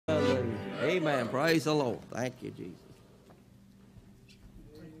Amen. Praise the Lord. Thank you, Jesus.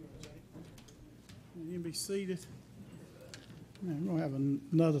 You can be seated. Man, we're going to have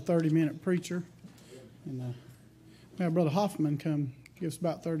another 30-minute preacher. And we have Brother Hoffman come give us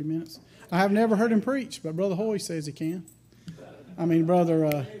about 30 minutes. I have never heard him preach, but Brother Hoy says he can. I mean,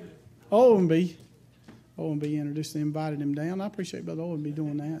 Brother Owenby introduced him, invited him down. I appreciate Brother Owenby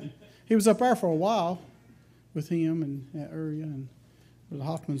doing that. He was up there for a while with him and that area, and Brother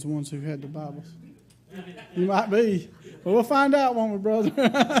Hoffman's the ones who had the Bibles. You might be. But we'll find out, won't we, brother?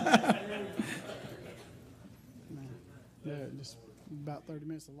 Yeah, just about 30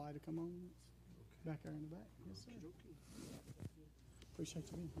 minutes, the light to come on. Back there in the back. Yes, sir.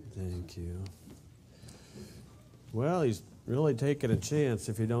 Appreciate you being here. Thank you. Well, he's really taking a chance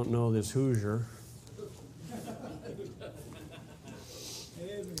if you don't know this Hoosier.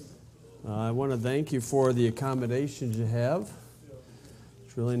 I want to thank you for the accommodations you have.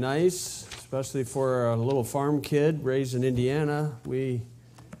 It's really nice, especially for a little farm kid raised in Indiana. We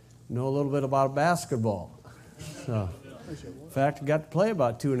know a little bit about basketball. So, in fact, I got to play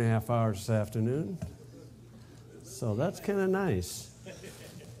about 2.5 hours this afternoon. So that's kind of nice.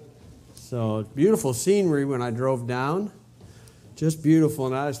 So beautiful scenery when I drove down. Just beautiful.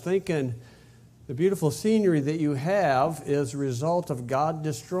 And I was thinking, the beautiful scenery that you have is a result of God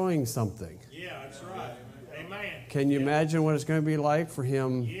destroying something. Yeah, that's right. Amen. Can you imagine what it's going to be like for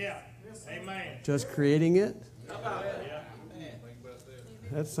Him just creating it?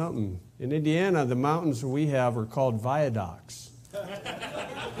 That's something. In Indiana, the mountains we have are called viaducts.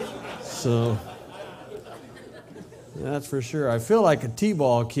 So, that's for sure. I feel like a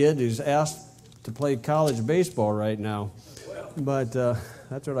T-ball kid who's asked to play college baseball right now. But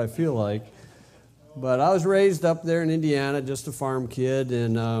that's what I feel like. But I was raised up there in Indiana, just a farm kid,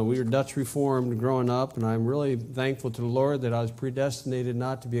 and we were Dutch Reformed growing up, and I'm really thankful to the Lord that I was predestinated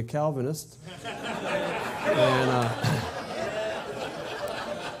not to be a Calvinist. And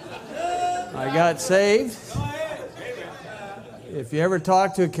I got saved. If you ever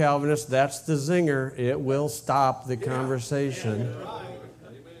talk to a Calvinist, that's the zinger. It will stop the conversation.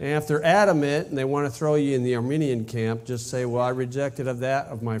 And if they're adamant and they want to throw you in the Arminian camp, just say, well, I rejected of that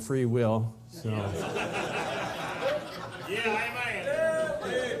of my free will. So.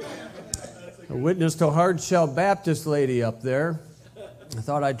 I witnessed a hard-shell Baptist lady up there. I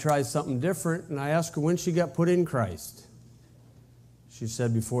thought I'd try something different, and I asked her when she got put in Christ. She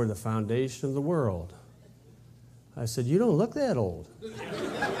said, before the foundation of the world. I said, you don't look that old.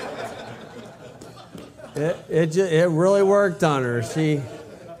 It really worked on her. If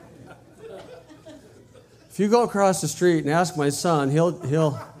you go across the street and ask my son,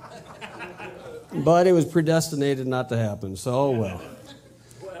 he'll but it was predestinated not to happen, so oh well.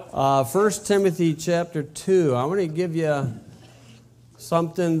 1 Timothy chapter 2, I want to give you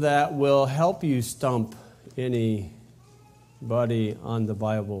something that will help you stump anybody on the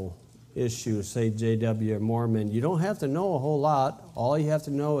Bible issue, say J.W. Mormon. You don't have to know a whole lot. All you have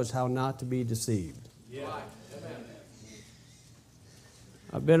to know is how not to be deceived. Yeah.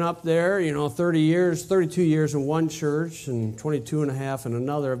 I've been up there, 32 years in one church and 22 and a half in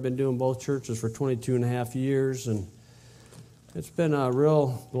another. I've been doing both churches for 22 and a half years, and it's been a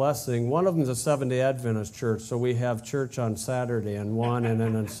real blessing. One of them is a Seventh-day Adventist church, so we have church on Saturday on one and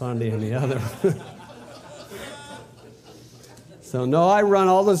then on Sunday on the other. So, no, I run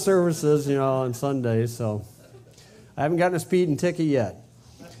all the services, on Sundays, so I haven't gotten a speeding ticket yet.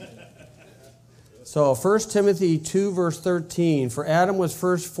 So 1 Timothy 2, verse 13, for Adam was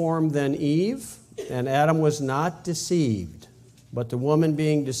first formed, then Eve, and Adam was not deceived, but the woman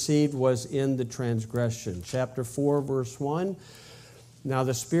being deceived was in the transgression. Chapter 4, verse 1, now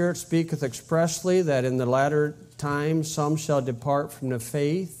the Spirit speaketh expressly that in the latter time some shall depart from the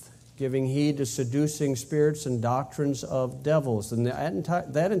faith, giving heed to seducing spirits and doctrines of devils. And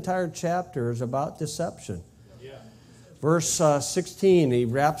that entire chapter is about deception. Verse 16, he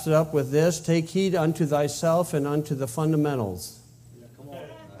wraps it up with this, take heed unto thyself and unto the fundamentals. Come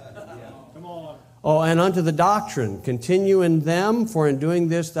on. Oh, and unto the doctrine. Continue in them, for in doing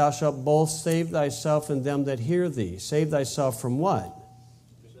this thou shalt both save thyself and them that hear thee. Save thyself from what?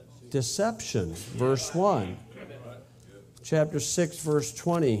 Deception. Verse 1. Chapter 6, verse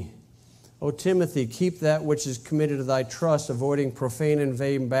 20. O Timothy, keep that which is committed to thy trust, avoiding profane and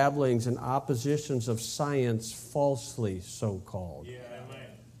vain babblings and oppositions of science, falsely so called. Yeah, amen.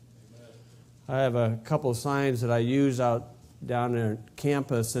 I have a couple of signs that I use out down there at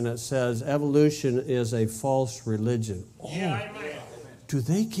campus, and it says, evolution is a false religion. Yeah, amen. Do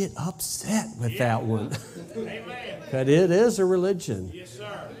they get upset with that one? Amen. But it is a religion. Yes,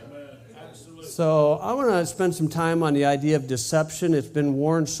 sir. Absolutely. So I want to spend some time on the idea of deception. It's been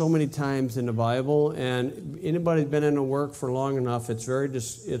warned so many times in the Bible, and anybody who's been in the work for long enough, it's very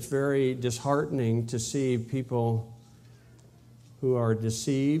disheartening to see people who are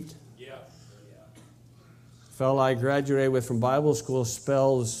deceived. Yeah. A fellow I graduated with from Bible school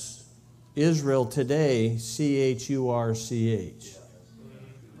spells Israel today Church.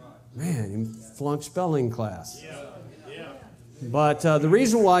 Man, he flunked spelling class. Yeah. But the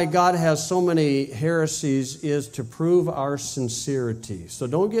reason why God has so many heresies is to prove our sincerity. So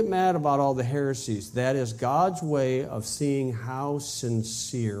don't get mad about all the heresies. That is God's way of seeing how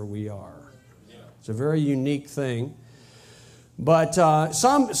sincere we are. It's a very unique thing. But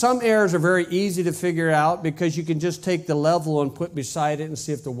some errors are very easy to figure out because you can just take the level and put beside it and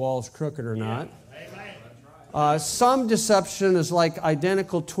see if the wall is crooked or not. Some deception is like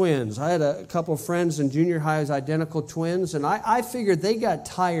identical twins. I had a couple of friends in junior high as identical twins, and I figured they got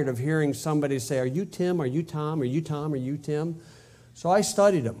tired of hearing somebody say, "Are you Tim? Are you Tom? Are you Tom? Are you Tim?" So I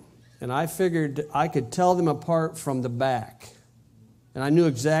studied them, and I figured I could tell them apart from the back. And I knew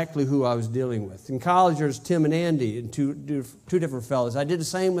exactly who I was dealing with. In college, there's Tim and Andy, and two different fellows. I did the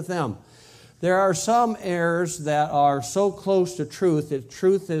same with them. There are some errors that are so close to truth that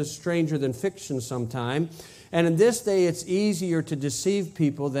truth is stranger than fiction sometime. And in this day, it's easier to deceive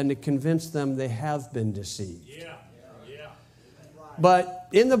people than to convince them they have been deceived. Yeah. But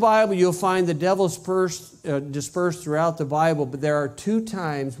in the Bible, you'll find the devil dispersed throughout the Bible, but there are 2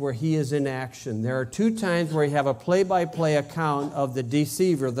 times where he is in action. There are 2 times where you have a play-by-play account of the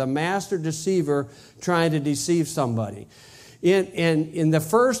deceiver, the master deceiver trying to deceive somebody. In the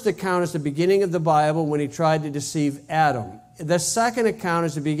first account is the beginning of the Bible when he tried to deceive Adam. The second account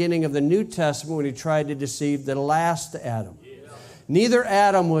is the beginning of the New Testament when he tried to deceive the last Adam. Neither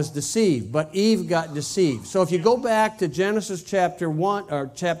Adam was deceived, but Eve got deceived. So if you go back to Genesis chapter 1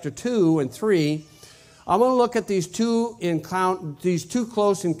 or chapter 2 and 3, I'm going to look at these two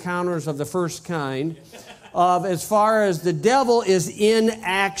close encounters of the first kind of as far as the devil is in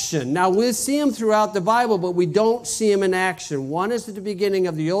action. Now, we see him throughout the Bible, but we don't see him in action. One is at the beginning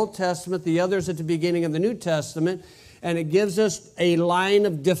of the Old Testament, the other is at the beginning of the New Testament, and it gives us a line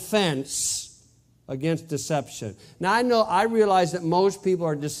of defense against deception. Now, I realize that most people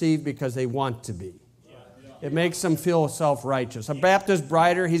are deceived because they want to be. It makes them feel self-righteous. A Baptist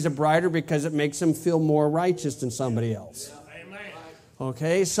brider, he's a brider because it makes him feel more righteous than somebody else.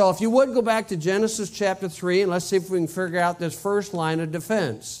 Okay, so if you would go back to Genesis chapter 3, and let's see if we can figure out this first line of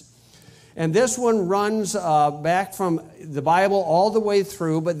defense. And this one runs back from the Bible all the way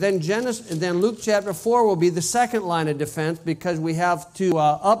through, but then Luke chapter 4 will be the second line of defense because we have to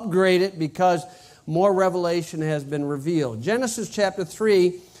upgrade it because more revelation has been revealed. Genesis chapter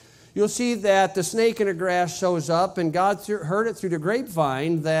 3, you'll see that the snake in the grass shows up, and God heard it through the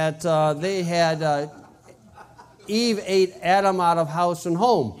grapevine that they had Eve ate Adam out of house and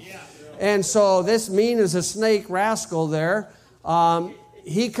home. And so this mean as a snake rascal there,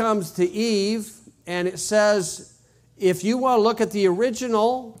 he comes to Eve, and it says, if you want to look at the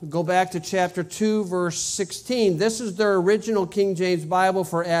original, go back to chapter 2, verse 16. This is their original King James Bible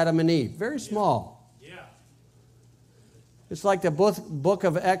for Adam and Eve. Very small. It's like the book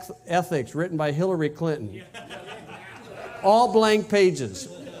of ethics written by Hillary Clinton. All blank pages.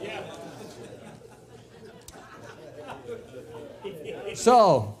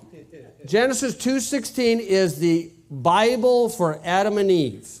 So, Genesis 2:16 is the Bible for Adam and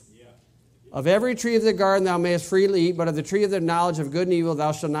Eve. Of every tree of the garden thou mayest freely eat, but of the tree of the knowledge of good and evil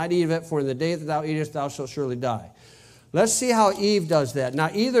thou shalt not eat of it, for in the day that thou eatest thou shalt surely die. Let's see how Eve does that. Now,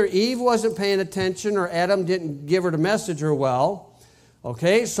 either Eve wasn't paying attention or Adam didn't give her the message or well.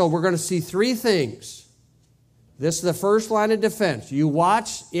 Okay, so we're going to see 3 things. This is the first line of defense. You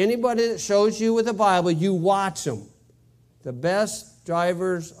watch anybody that shows you with the Bible, you watch them. The best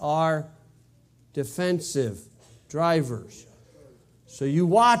drivers are defensive drivers. So you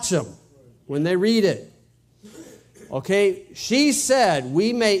watch them when they read it. Okay, she said,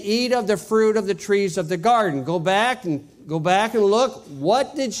 we may eat of the fruit of the trees of the garden. Go back and look.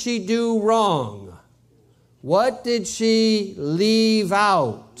 What did she do wrong? What did she leave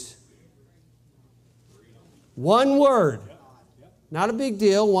out? One word. Not a big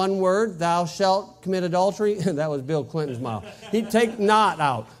deal. One word. Thou shalt commit adultery. That was Bill Clinton's mouth. He'd take not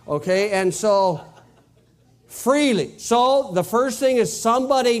out. Okay, and so freely. So the first thing is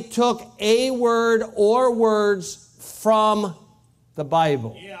somebody took a word or words from the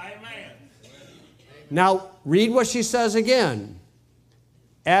Bible. Amen. Now, read what she says again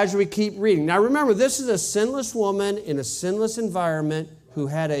as we keep reading. Now, remember, this is a sinless woman in a sinless environment who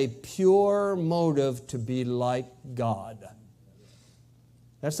had a pure motive to be like God.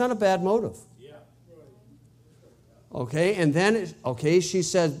 That's not a bad motive. Okay, and then, she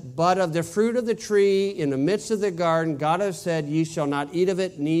says, but of the fruit of the tree in the midst of the garden, God has said, ye shall not eat of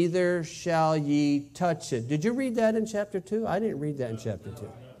it, neither shall ye touch it. Did you read that in chapter 2? I didn't read that in chapter 2.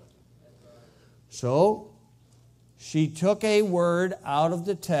 So, she took a word out of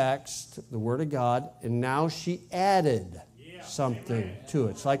the text, the Word of God, and now she added something to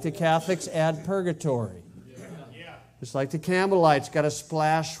it. It's like the Catholics add purgatory. It's like the Campbellites got to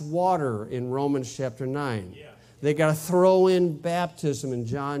splash water in Romans chapter 9. They got to throw in baptism in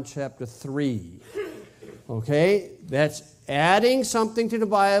John chapter 3. Okay? That's adding something to the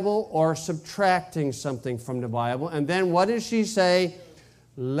Bible or subtracting something from the Bible. And then what does she say?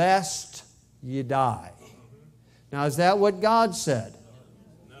 Lest ye die. Now, is that what God said?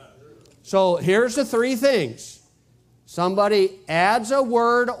 So here's the three things. Somebody adds a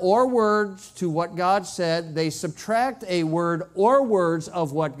word or words to what God said. They subtract a word or words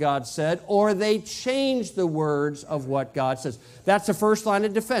of what God said, or they change the words of what God says. That's the first line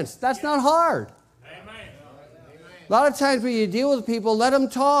of defense. That's not hard. Amen. A lot of times when you deal with people, let them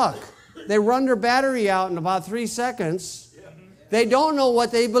talk. They run their battery out in about 3 seconds. They don't know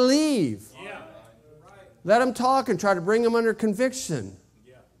what they believe. Let them talk and try to bring them under conviction.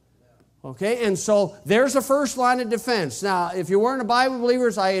 Okay, and so there's the first line of defense. Now, if you weren't a Bible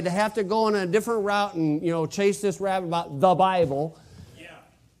believers, I'd have to go on a different route and, chase this rabbit about the Bible.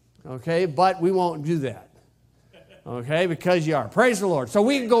 Okay, but we won't do that. Okay, because you are. Praise the Lord. So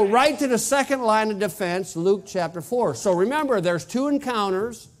we can go right to the second line of defense, Luke chapter 4. So remember, there's two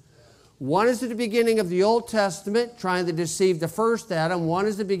encounters. One is at the beginning of the Old Testament, trying to deceive the first Adam. One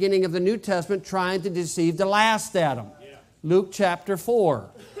is the beginning of the New Testament, trying to deceive the last Adam. Luke chapter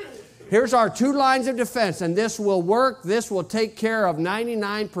 4. Here's our two lines of defense, and this will work. This will take care of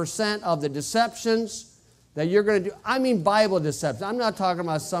 99% of the deceptions that you're going to do. I mean Bible deception. I'm not talking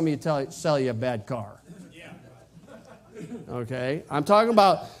about some of you sell you a bad car. Okay? I'm talking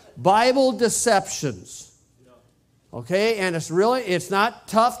about Bible deceptions. Okay? And it's not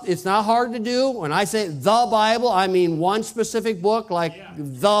tough. It's not hard to do. When I say the Bible, I mean one specific book like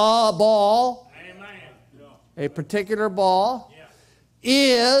the ball. A particular ball.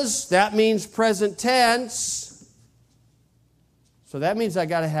 Is, that means present tense. So that means I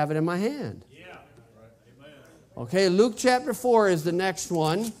got to have it in my hand. Okay, Luke chapter 4 is the next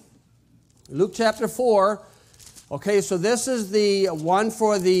one. Luke chapter 4. Okay, so this is the one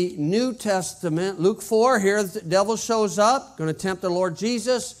for the New Testament. Luke 4, here the devil shows up, going to tempt the Lord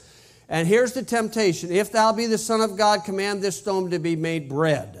Jesus. And here's the temptation. If thou be the Son of God, command this stone to be made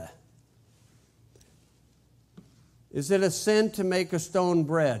bread. Is it a sin to make a stone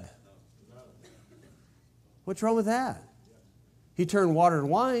bread? What's wrong with that? He turned water to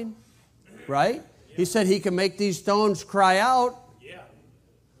wine, right? He said he can make these stones cry out.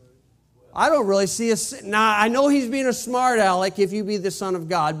 I don't really see a sin. Now, I know he's being a smart aleck if you be the Son of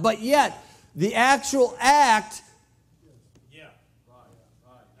God, but yet the actual act,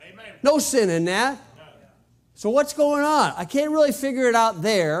 no sin in that. So what's going on? I can't really figure it out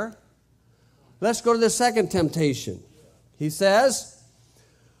there. Let's go to the second temptation. He says,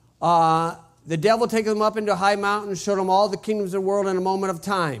 the devil taketh him up into a high mountain and showed him all the kingdoms of the world in a moment of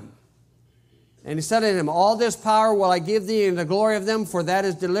time. And he said unto him, all this power will I give thee and the glory of them, for that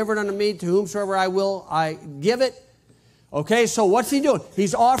is delivered unto me, to whomsoever I will I give it. Okay, so what's he doing?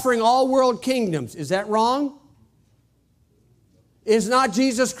 He's offering all world kingdoms. Is that wrong? Is not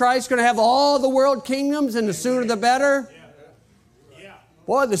Jesus Christ going to have all the world kingdoms, and the sooner the better?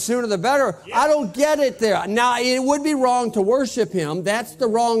 Boy, the sooner the better. I don't get it there. Now, it would be wrong to worship him. That's the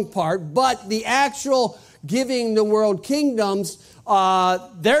wrong part. But the actual giving the world kingdoms,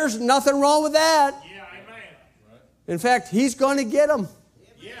 there's nothing wrong with that. In fact, he's going to get them.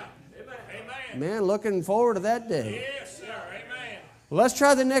 Man, looking forward to that day. Well, let's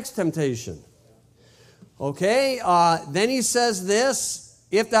try the next temptation. Okay, then he says this,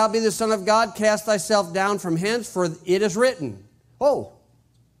 if thou be the Son of God, cast thyself down from hence, for it is written. Oh.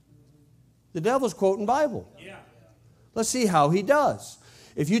 The devil's quoting Bible. Let's see how he does.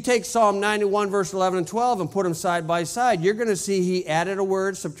 If you take Psalm 91, verse 11 and 12 and put them side by side, you're going to see he added a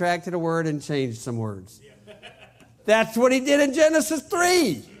word, subtracted a word, and changed some words. That's what he did in Genesis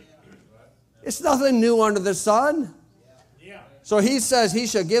 3. It's nothing new under the sun. So he says, he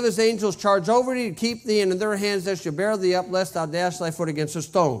shall give his angels charge over thee to keep thee, and in their hands they shall bear thee up, lest thou dash thy foot against a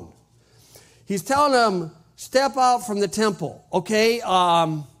stone. He's telling them, step out from the temple. Okay,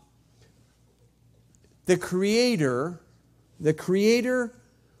 the Creator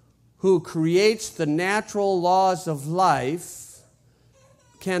who creates the natural laws of life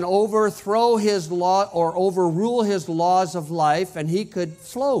can overthrow his law or overrule his laws of life, and he could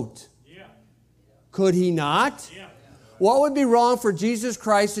float. Could he not? What would be wrong for Jesus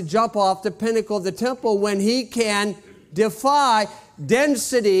Christ to jump off the pinnacle of the temple when he can defy?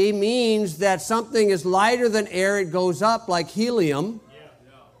 Density means that something is lighter than air, it goes up like helium.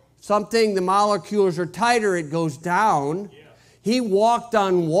 Something, the molecules are tighter, it goes down. He walked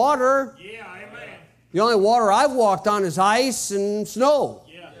on water. The only water I've walked on is ice and snow.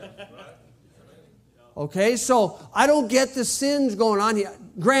 Okay, so I don't get the sins going on here.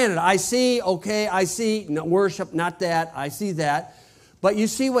 Granted, I see no, worship, not that, I see that. But you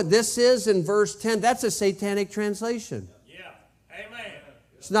see what this is in verse 10? That's a satanic translation. Yeah, amen.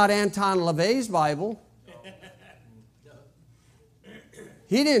 It's not Anton LaVey's Bible.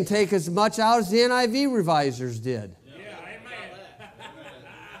 He didn't take as much out as the NIV revisers did. Yeah, amen.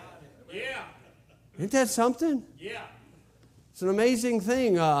 Yeah. Isn't that something? Yeah. It's an amazing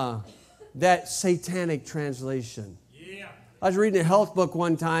thing, that satanic translation. Yeah. I was reading a health book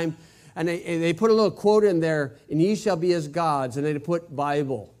one time, and they put a little quote in there, and ye shall be as gods, and they put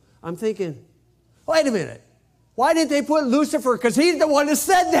Bible. I'm thinking, wait a minute. Why didn't they put Lucifer? Because he's the one that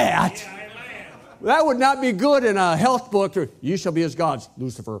said that. Yeah, amen. That would not be good in a health book. You shall be as gods,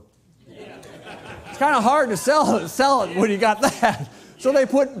 Lucifer. It's kind of hard to sell it when you got that. So they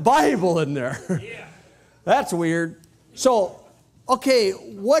put Bible in there. That's weird. So, okay,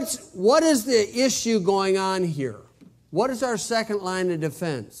 what is the issue going on here? What is our second line of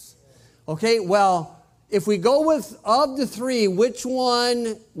defense? Okay, well, if we go with, of the three, which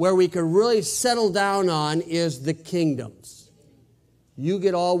one where we could really settle down on is the kingdoms? You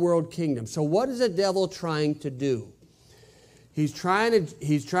get all world kingdoms. So what is the devil trying to do? He's trying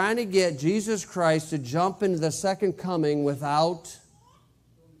to get Jesus Christ to jump into the second coming without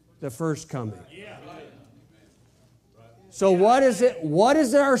the first coming. So what is it? What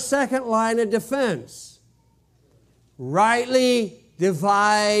is our second line of defense? Rightly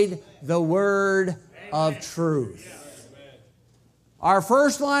divide the word of truth. Our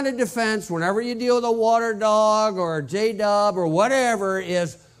first line of defense, whenever you deal with a water dog or a J-dub or whatever,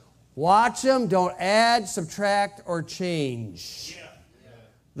 is watch them, don't add, subtract, or change.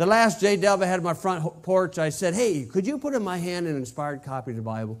 The last J-dub I had on my front porch, I said, hey, could you put in my hand an inspired copy of the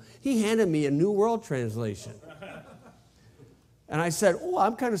Bible? He handed me a New World Translation. And I said, oh,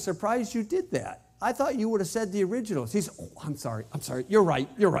 I'm kind of surprised you did that. I thought you would have said the originals. He said, oh, I'm sorry, you're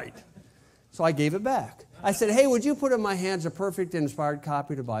right. So I gave it back. I said, hey, would you put in my hands a perfect inspired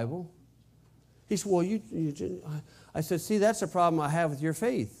copy of the Bible? He said, well, I said, see, that's the problem I have with your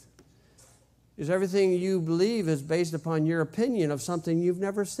faith. Is everything you believe is based upon your opinion of something you've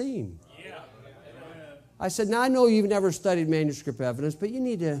never seen. I said, now I know you've never studied manuscript evidence, but you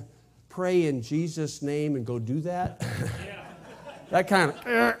need to pray in Jesus' name and go do that. That kind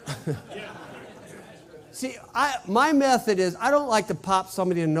of... See, my method is, I don't like to pop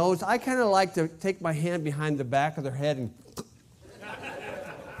somebody in the nose. I kind of like to take my hand behind the back of their head and...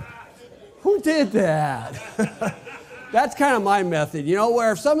 Who did that? That's kind of my method. You know,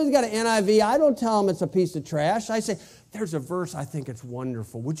 where if somebody's got an NIV, I don't tell them it's a piece of trash. I say, there's a verse I think it's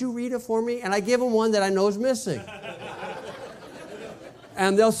wonderful. Would you read it for me? And I give them one that I know is missing.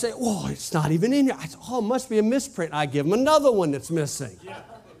 And they'll say, oh, it's not even in here. I say, oh, it must be a misprint. I give them another one that's missing.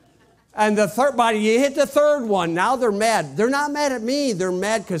 And the third body, you hit the third one. Now they're mad. They're not mad at me. They're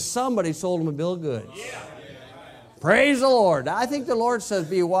mad because somebody sold them a bill of goods. Praise the Lord. I think the Lord says,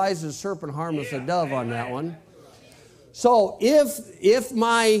 be wise as a serpent, harmless as a dove on that one. So if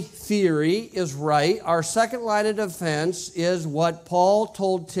my theory is right, our second line of defense is what Paul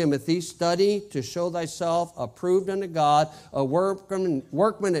told Timothy, study to show thyself approved unto God, a workman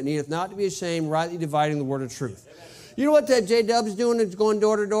that needeth not to be ashamed, rightly dividing the word of truth. You know what that J-Dub's doing? It's going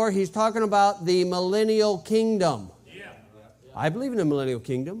door to door. He's talking about the millennial kingdom. I believe in the millennial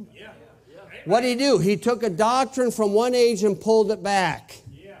kingdom. What did he do? He took a doctrine from one age and pulled it back.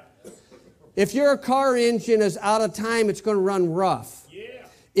 If your car engine is out of time, it's going to run rough.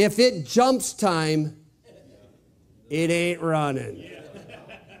 If it jumps time, it ain't running.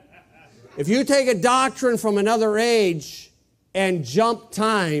 If you take a doctrine from another age and jump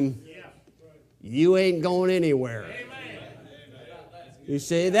time, you ain't going anywhere. You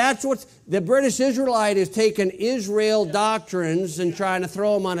see, that's what the British Israelite is taking Israel doctrines and trying to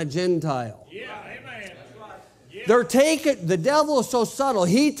throw them on a Gentile. They're taking, the devil is so subtle,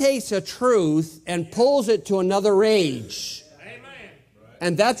 he takes a truth and pulls it to another age.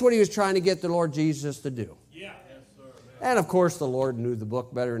 And that's what he was trying to get the Lord Jesus to do. And of course, the Lord knew the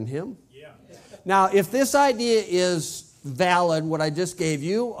book better than him. Now, if this idea is valid, what I just gave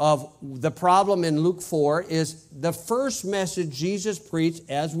you of the problem in Luke 4 is the first message Jesus preached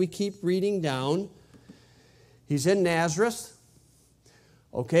as we keep reading down. He's in Nazareth.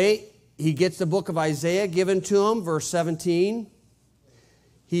 Okay, he gets the book of Isaiah given to him, verse 17.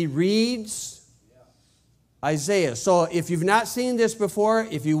 He reads Isaiah. So if you've not seen this before,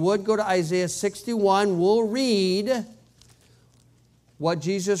 if you would go to Isaiah 61, we'll read what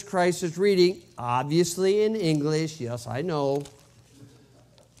Jesus Christ is reading, obviously in English. Yes, I know.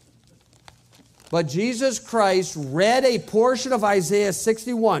 But Jesus Christ read a portion of Isaiah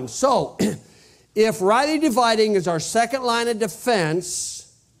 61. So, if rightly dividing is our second line of defense,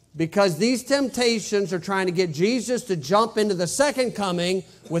 because these temptations are trying to get Jesus to jump into the second coming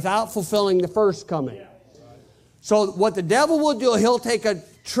without fulfilling the first coming. So what the devil will do, he'll take a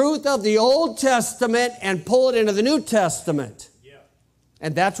truth of the Old Testament and pull it into the New Testament.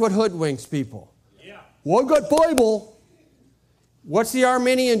 And that's what hoodwinks people. Well, I got Bible. What's the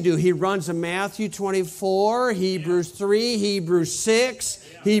Arminian do? He runs a Matthew 24, Hebrews 3, Hebrews 6,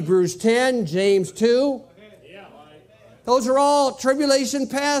 Hebrews 10, James 2. Those are all tribulation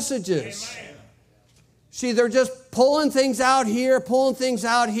passages. See, they're just pulling things out here, pulling things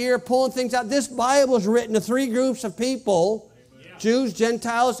out here, pulling things out. This Bible is written to three groups of people, Jews,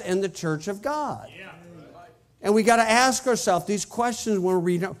 Gentiles, and the church of God. And we got to ask ourselves these questions when we're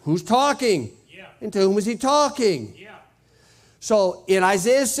reading. Who's talking? And to whom is he talking? So in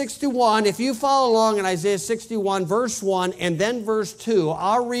Isaiah 61, if you follow along in Isaiah 61, verse 1 and then verse 2,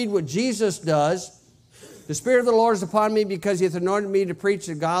 I'll read what Jesus does. The Spirit of the Lord is upon me because he hath anointed me to preach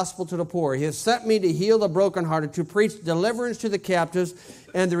the gospel to the poor. He hath sent me to heal the brokenhearted, to preach deliverance to the captives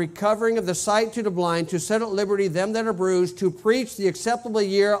and the recovering of the sight to the blind, to set at liberty them that are bruised, to preach the acceptable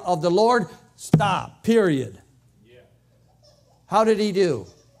year of the Lord. Stop, period. How did he do?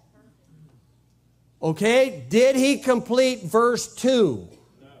 Okay, did he complete verse 2?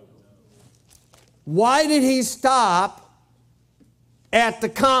 No. Why did he stop at the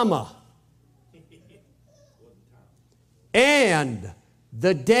comma? And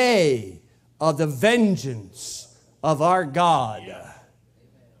the day of the vengeance of our God.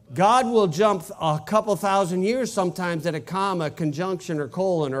 God will jump a couple thousand years sometimes at a comma, conjunction, or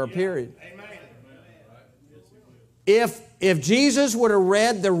colon, or a period. If Jesus would have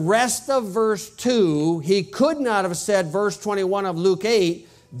read the rest of verse 2, he could not have said verse 21 of Luke 8,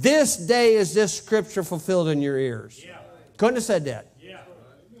 this day is this scripture fulfilled in your ears. Couldn't have said that.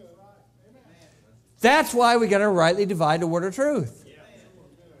 That's why we got to rightly divide the word of truth.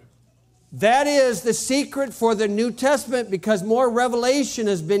 That is the secret for the New Testament, because more revelation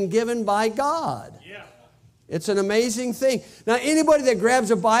has been given by God. It's an amazing thing. Now, anybody that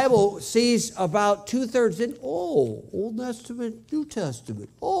grabs a Bible sees about 2/3 in, oh, Old Testament, New Testament,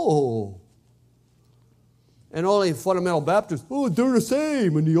 oh. And only fundamental Baptists, oh, they're the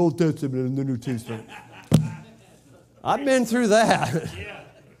same in the Old Testament and the New Testament. I've been through that.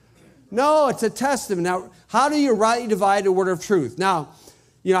 No, it's a testament. Now, how do you rightly divide the word of truth? Now,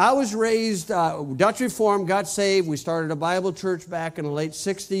 you know, I was raised Dutch Reformed, got saved. We started a Bible church back in the late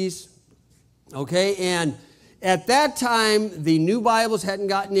 60s. Okay, and at that time, the new Bibles hadn't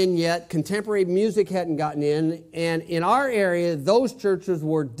gotten in yet. Contemporary music hadn't gotten in. And in our area, those churches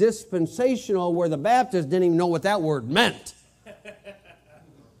were dispensational, where the Baptists didn't even know what that word meant.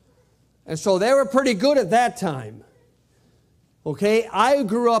 And so they were pretty good at that time. Okay, I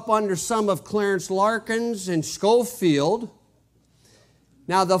grew up under some of Clarence Larkin's and Schofield.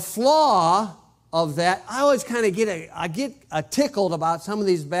 Now, the flaw of that, I always kind of get tickled about some of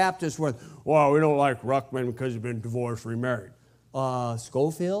these Baptists where, well, we don't like Ruckman because he's been divorced, remarried.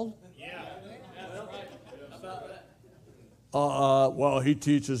 Schofield? Well, he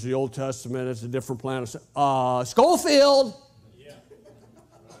teaches the Old Testament. It's a different plan. Schofield?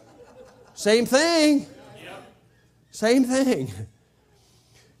 Same thing. Same thing.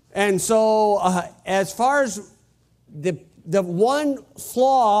 And so as far as the one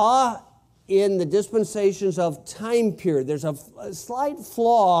flaw in the dispensations of time period, there's a slight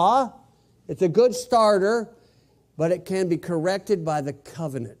flaw. It's a good starter, but it can be corrected by the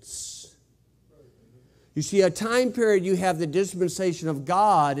covenants. You see, a time period, you have the dispensation of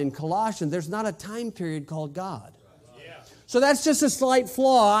God in Colossians. There's not a time period called God. So that's just a slight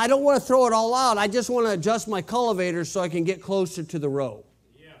flaw. I don't want to throw it all out. I just want to adjust my cultivator so I can get closer to the row.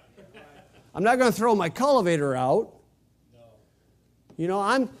 I'm not going to throw my cultivator out. You know,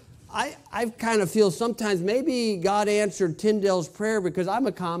 I kind of feel sometimes maybe God answered Tyndale's prayer because I'm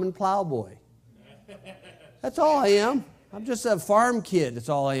a common plowboy. That's all I am. I'm just a farm kid. That's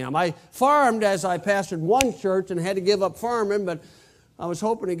all I am. I farmed as I pastored one church and had to give up farming, but I was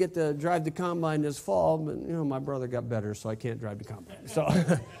hoping to get to drive the combine this fall, but, you know, my brother got better, so I can't drive the combine. So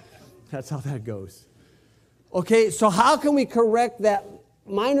that's how that goes. Okay, so how can we correct that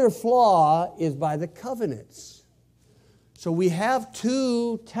minor flaw? Is by the covenants. So we have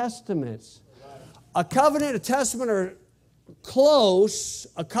two testaments. A covenant, a testament are close.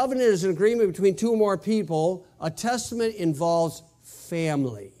 A covenant is an agreement between two or more people. A testament involves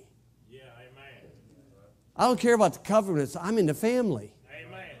family. Yeah, amen. I don't care about the covenants. I'm in the family.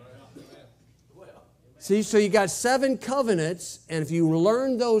 Amen. See, so you got 7 covenants, and if you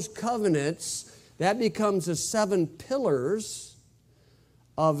learn those covenants, that becomes the 7 pillars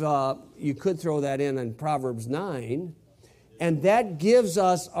of, you could throw that in Proverbs 9, and that gives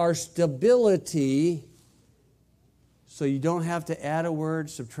us our stability, so you don't have to add a word,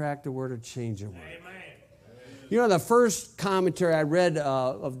 subtract a word, or change a word. Amen. You know, the first commentary I read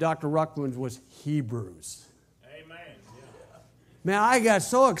of Dr. Ruckman's was Hebrews. Amen. Man, I got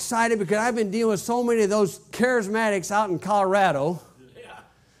so excited because I've been dealing with so many of those charismatics out in Colorado.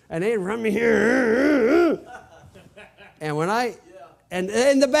 And they run me here. And when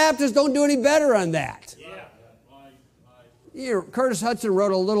and the Baptists don't do any better on that. Curtis Hutson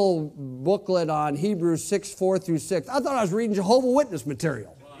wrote a little booklet on Hebrews 6:4 through 6. I thought I was reading Jehovah's Witness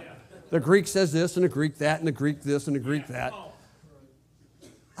material. The Greek says this, and the Greek that, and the Greek this, and the Greek that.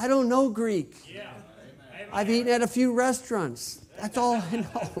 I don't know Greek. I've eaten at a few restaurants. That's all I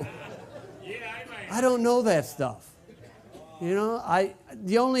know. I don't know that stuff. You know,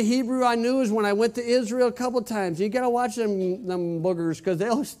 the only Hebrew I knew is when I went to Israel a couple times. You got to watch them boogers because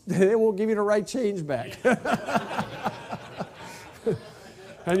they won't give you the right change back.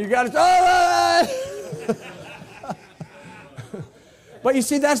 And you got to, all right. But you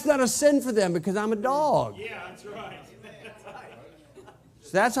see, that's not a sin for them because I'm a dog. Yeah, that's right. So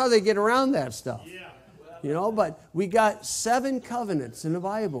that's how they get around that stuff. Yeah. You know, but we got 7 covenants in the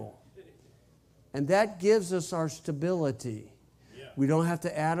Bible. And that gives us our stability. Yeah. We don't have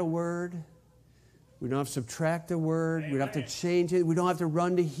to add a word. We don't have to subtract a word. We don't have to change it. We don't have to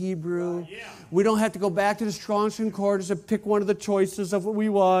run to Hebrew. Yeah. We don't have to go back to the Strong's Concordance and pick one of the choices of what we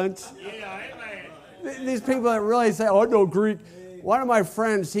want. Yeah, amen. These people that really say, oh, no, Greek. One of my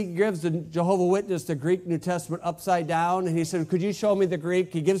friends, he gives the Jehovah's Witness the Greek New Testament upside down. And he said, could you show me the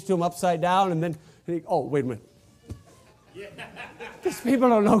Greek? He gives it to him upside down. And then, oh, wait a minute. Yeah. These people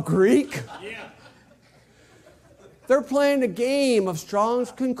don't know Greek. Yeah. They're playing a game of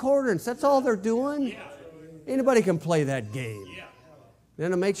Strong's Concordance. That's all they're doing. Yeah. Anybody can play that game. Yeah.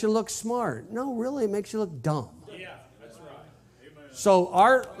 Then it makes you look smart. No, really, it makes you look dumb. Yeah, that's right. Amen. So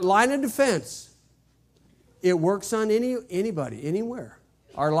our line of defense, it works on anybody, anywhere.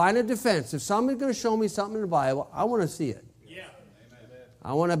 Our line of defense, if somebody's going to show me something in the Bible, I want to see it. Yeah.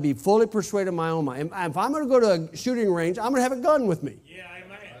 I want to be fully persuaded in my own mind. If I'm going to go to a shooting range, I'm going to have a gun with me. Yeah,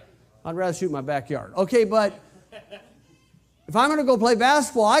 amen. I'd rather shoot in my backyard. Okay, but if I'm going to go play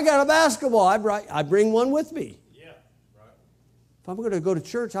basketball, I got a basketball. I bring one with me. Yeah. Right. If I'm going to go to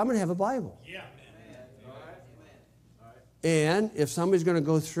church, I'm going to have a Bible. Yeah. And if somebody's going to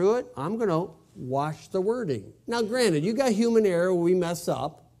go through it, I'm going to watch the wording. Now, granted, you got human error, we mess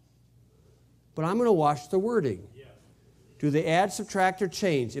up, but I'm going to watch the wording. Yeah. Do they add, subtract, or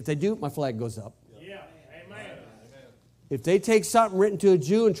change? If they do, my flag goes up. Yeah, amen. If they take something written to a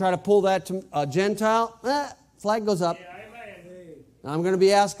Jew and try to pull that to a Gentile, flag goes up. Yeah, amen. I'm going to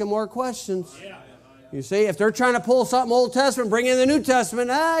be asking more questions. Yeah. You see, if they're trying to pull something Old Testament, bring in the New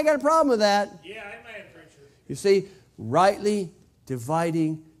Testament, I got a problem with that. Yeah, amen, preacher. You see, rightly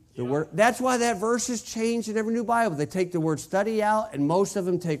dividing the word. That's why that verse is changed in every new Bible. They take the word study out, and most of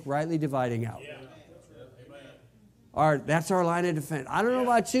them take rightly dividing out. Yeah. That's our line of defense. I don't know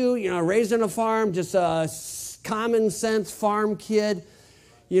about you, raised on a farm, just a common sense farm kid.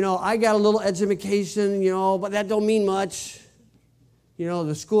 I got a little education, but that don't mean much.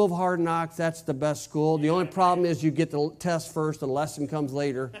 The school of hard knocks, that's the best school. The only problem is you get the test first, the lesson comes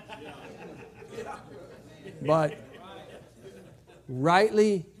later. But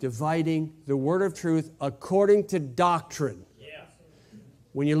rightly dividing the word of truth according to doctrine. Yeah.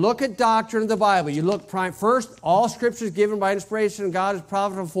 When you look at doctrine of the Bible, you look first, all Scripture is given by inspiration and God is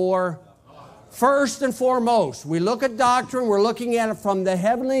profitable for first and foremost. We look at doctrine, we're looking at it from the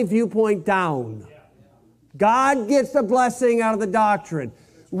heavenly viewpoint down. God gets the blessing out of the doctrine.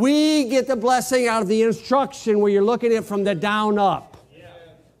 We get the blessing out of the instruction where you're looking at it from the down up.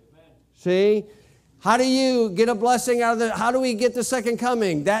 See? How do you get a blessing out of how do we get the second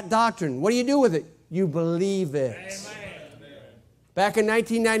coming? That doctrine. What do you do with it? You believe it. Amen. Back in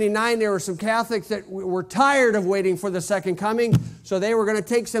 1999, there were some Catholics that were tired of waiting for the second coming, so they were going to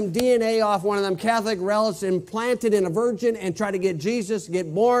take some DNA off one of them Catholic relics and plant it in a virgin and try to get Jesus to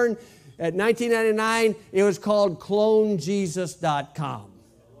get born. At 1999, it was called clonejesus.com.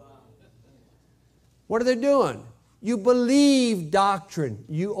 What are they doing? You believe doctrine.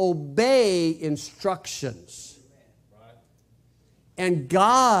 You obey instructions. And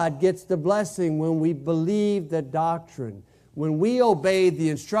God gets the blessing when we believe the doctrine. When we obey the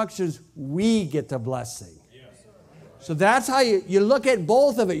instructions, we get the blessing. So that's how you look at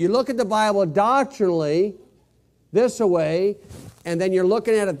both of it. You look at the Bible doctrinally, this way, and then you're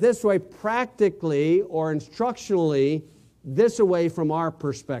looking at it this way practically or instructionally, this way from our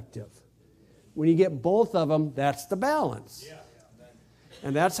perspective. When you get both of them, that's the balance.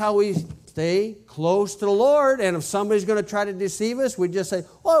 And that's how we stay close to the Lord. And if somebody's going to try to deceive us, we just say,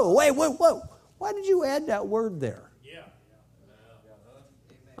 whoa, wait, whoa. Why did you add that word there?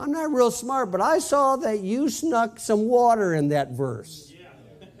 I'm not real smart, but I saw that you snuck some water in that verse.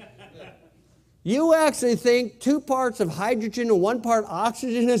 You actually think 2 parts of hydrogen and 1 part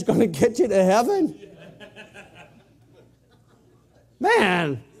oxygen is going to get you to heaven?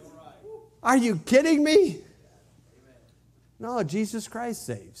 Man, are you kidding me? No, Jesus Christ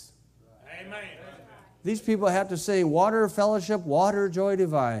saves. Amen. These people have to sing water fellowship, water joy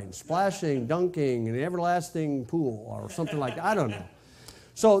divine, splashing, dunking, an everlasting pool, or something like that. I don't know.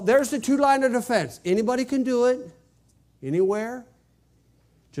 So there's the 2-line of defense. Anybody can do it, anywhere.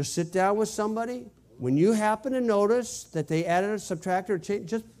 Just sit down with somebody. When you happen to notice that they added or subtracted or changed,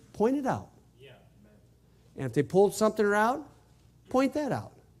 just point it out. And if they pulled something out, point that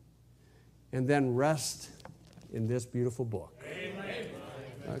out. And then rest in this beautiful book. Amen.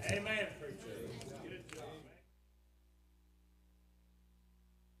 Okay. Amen, preacher. Good job.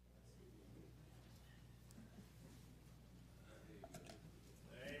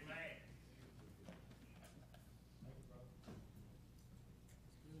 Amen.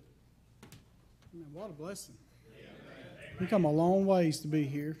 Man, what a blessing. We come a long ways to be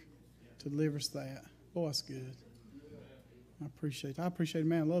here to deliver us that. Boy, that's good. I appreciate a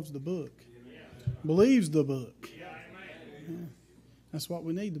man who loves the book. Believes the book. Yeah. That's what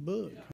we need, the book.